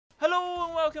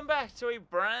welcome back to a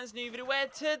brand new video where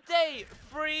today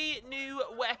 3 new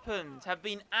weapons have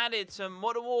been added to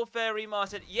Modern Warfare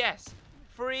Remastered. Yes,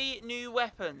 3 new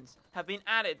weapons have been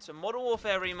added to Modern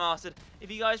Warfare Remastered.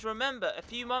 If you guys remember, a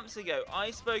few months ago,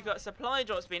 I spoke about supply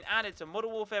drops being added to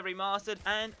Modern Warfare Remastered,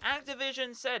 and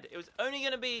Activision said it was only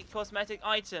going to be cosmetic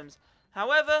items.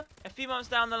 However, a few months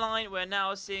down the line, we're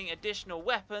now seeing additional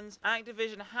weapons.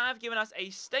 Activision have given us a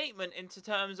statement into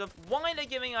terms of why they're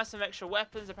giving us some extra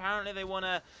weapons. Apparently, they want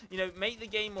to, make the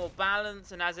game more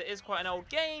balanced, and as it is quite an old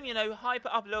game, hype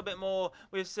it up a little bit more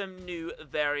with some new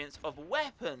variants of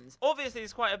weapons. Obviously,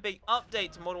 it's quite a big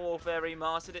update to Modern Warfare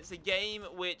Remastered. It's a game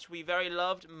which we very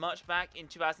loved much back in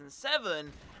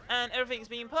 2007. And everything's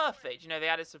been perfect. They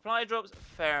added supply drops,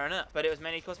 fair enough. But it was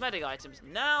mainly cosmetic items.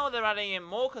 Now they're adding in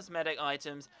more cosmetic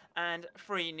items and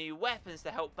 3 new weapons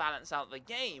to help balance out the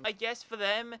game. I guess for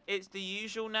them, it's the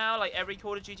usual now. Like every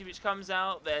Call of Duty which comes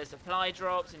out, there's supply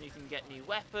drops and you can get new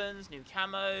weapons, new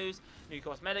camos, new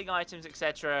cosmetic items,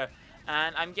 etc.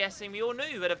 And I'm guessing we all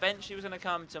knew that eventually it was going to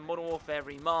come to Modern Warfare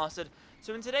Remastered.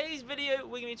 So in today's video,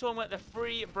 we're going to be talking about the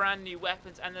 3 brand new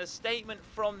weapons and the statement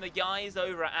from the guys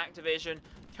over at Activision.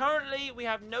 Currently, we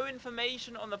have no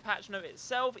information on the patch note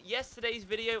itself. Yesterday's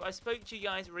video, I spoke to you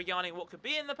guys regarding what could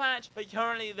be in the patch, but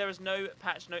currently there is no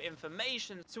patch note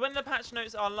information. So when the patch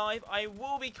notes are live, I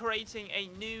will be creating a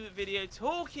new video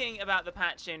talking about the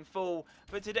patch in full.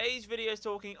 But today's video is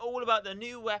talking all about the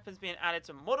new weapons being added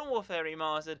to Modern Warfare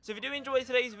Remastered. So if you do enjoy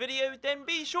today's video, then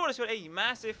be sure to give it a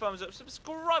massive thumbs up.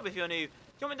 Subscribe if you're new.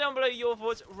 Comment down below your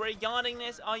thoughts regarding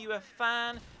this. Are you a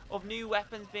fan of new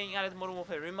weapons being added to Modern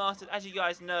Warfare Remastered? As you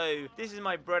guys know, this is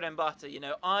my bread and butter.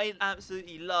 I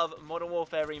absolutely love Modern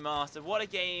Warfare Remastered. What a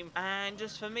game. And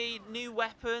just for me, new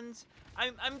weapons,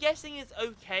 I'm guessing it's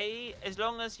okay as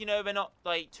long as, they're not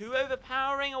like too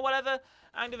overpowering or whatever.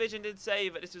 Activision did say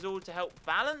that this was all to help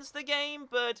balance the game,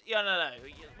 but no.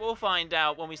 We'll find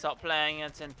out when we start playing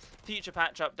it and future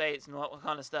patch updates and what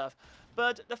kind of stuff.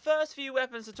 But the first few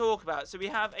weapons to talk about, so we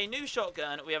have a new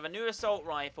shotgun, we have a new assault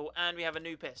rifle, and we have a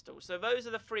new pistol. So those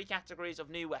are the 3 categories of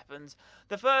new weapons.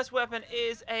 The first weapon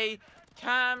is a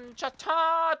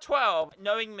KAMCHATKA-12.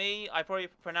 Knowing me, I probably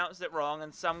pronounced it wrong,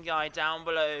 and some guy down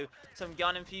below, some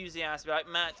gun enthusiast, be like,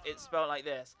 Matt, it's spelled like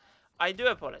this. I do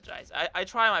apologize. I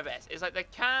try my best. It's like the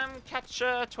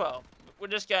KAMCHATKA-12. We're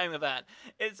just going with that.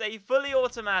 It's a fully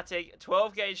automatic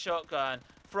 12-gauge shotgun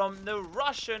from the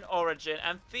Russian origin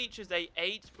and features a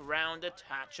 8-round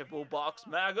detachable box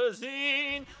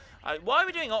magazine. Why are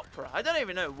we doing opera? I don't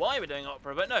even know why we're doing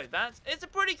opera, but no, it's a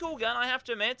pretty cool gun, I have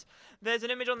to admit. There's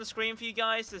an image on the screen for you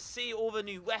guys to see all the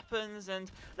new weapons,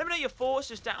 and let me know your thoughts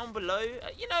just down below.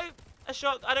 I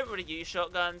don't really use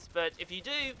shotguns, but if you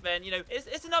do, then,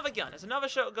 it's another gun. It's another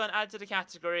shotgun added to the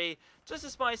category, just to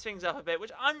spice things up a bit,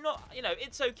 which I'm not,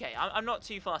 it's okay. I'm not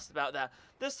too fussed about that.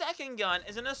 The second gun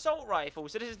is an assault rifle,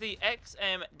 so this is the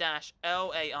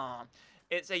XM-LAR.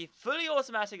 It's a fully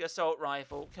automatic assault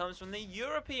rifle, comes from the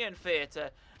European theatre,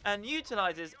 and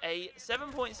utilizes a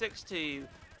 7.62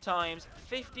 times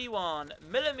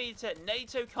 51mm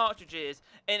NATO cartridges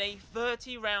in a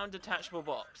 30-round detachable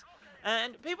box.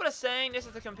 And people are saying this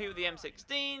is to compete with the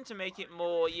M16 to make it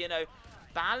more,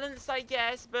 balanced, I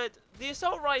guess. But the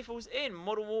assault rifles in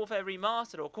Modern Warfare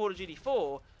Remastered or Call of Duty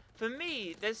 4, for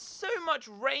me, there's so much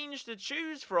range to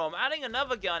choose from. Adding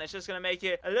another gun is just going to make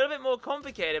it a little bit more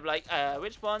complicated. Like,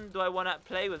 which one do I want to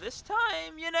play with this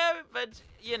time, But,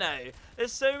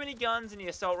 there's so many guns in the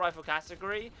assault rifle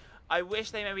category. I wish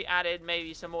they maybe added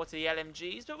some more to the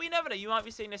LMGs, but we never know. You might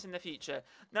be seeing this in the future.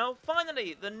 Now,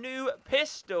 finally, the new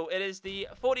pistol. It is the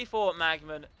 44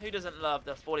 Magnum. Who doesn't love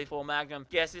the 44 Magnum?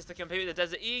 Guess it's to compete with the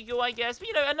Desert Eagle, I guess. But,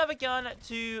 another gun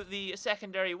to the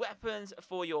secondary weapons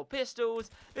for your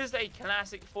pistols. This is a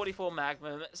classic 44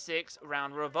 Magnum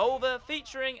 6-round revolver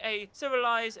featuring a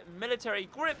stylized military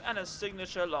grip and a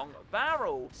signature long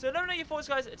barrel. So let me know your thoughts,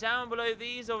 guys, down below.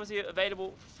 These are obviously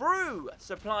available through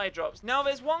supply drops. Now,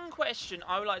 there's one question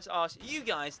I would like to ask you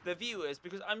guys, the viewers,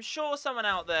 because I'm sure someone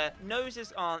out there knows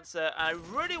this answer, and I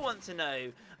really want to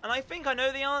know. And I think I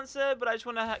know the answer, but I just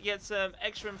want to get some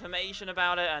extra information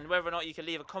about it, and whether or not you can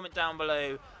leave a comment down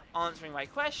below answering my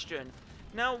question.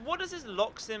 Now, what does this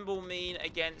lock symbol mean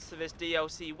against this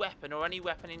DLC weapon, or any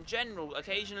weapon in general?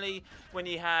 Occasionally, when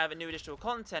you have a new additional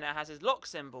content, it has this lock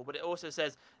symbol, but it also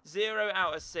says 0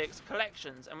 out of 6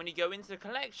 collections. And when you go into the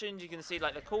collections, you can see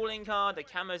like the calling card, the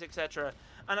camos, etc.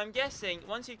 And I'm guessing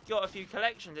once you've got a few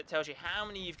collections, it tells you how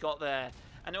many you've got there.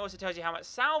 and it also tells you how much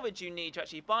salvage you need to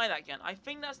actually buy that gun. I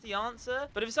think that's the answer,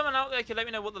 but if someone out there could let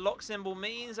me know what the lock symbol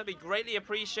means, that'd be greatly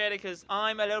appreciated, because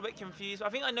I'm a little bit confused. I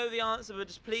think I know the answer, but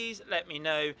just please let me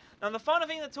know. Now, the final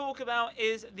thing to talk about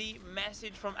is the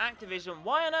message from Activision.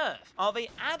 Why on earth are they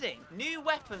adding new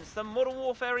weapons to Modern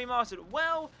Warfare Remastered?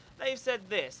 Well, they've said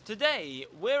this: today,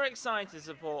 we're excited to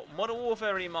support Modern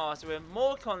Warfare Remastered with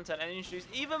more content and introduce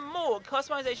even more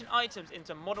customization items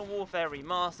into Modern Warfare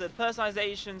Remastered.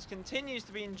 Personalizations continues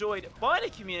to be enjoyed by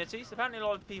the community, so apparently a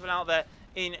lot of people out there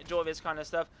enjoy this kind of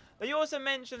stuff. They also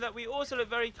mentioned that we also look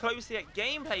very closely at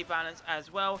gameplay balance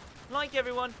as well. Like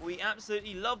everyone, we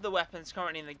absolutely love the weapons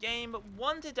currently in the game, but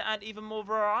wanted to add even more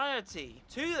variety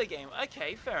to the game.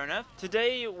 Okay, fair enough.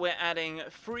 Today, we're adding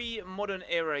 3 modern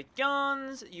era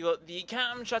guns. You got the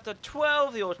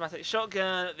KAMCHATKA-12, the automatic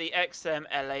shotgun, the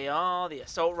XM-LAR, the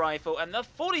assault rifle, and the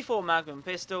 44 Magnum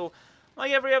pistol.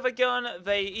 Like every other gun,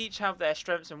 they each have their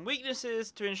strengths and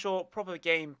weaknesses to ensure proper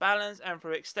game balance, and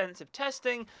through extensive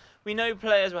testing, we know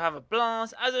players will have a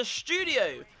blast. As a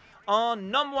studio, our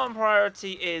 #1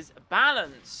 priority is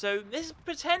balance, so this is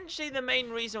potentially the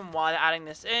main reason why they're adding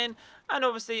this in. And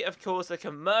obviously, of course, the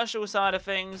commercial side of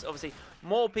things. Obviously,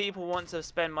 more people want to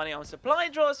spend money on supply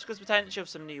drops because potential of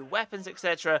some new weapons,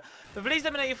 etc. But please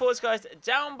let me know your thoughts, guys,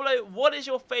 down below. What is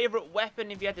your favourite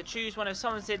weapon if you had to choose one? If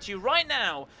someone said to you right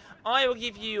now, I will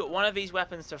give you one of these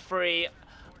weapons for free,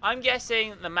 I'm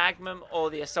guessing the Magnum or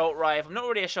the assault rifle. I'm not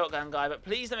really a shotgun guy, but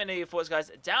please let me know your thoughts,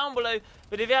 guys, down below.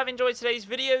 But if you have enjoyed today's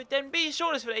video, then be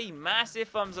sure to give it a massive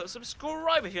thumbs up.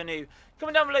 Subscribe if you're new.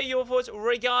 Comment down below your thoughts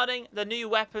regarding the new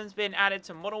weapons being added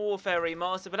to Modern Warfare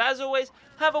Remastered. But as always,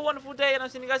 have a wonderful day, and I'll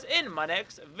see you guys in my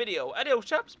next video. Adios,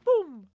 chaps. Boom.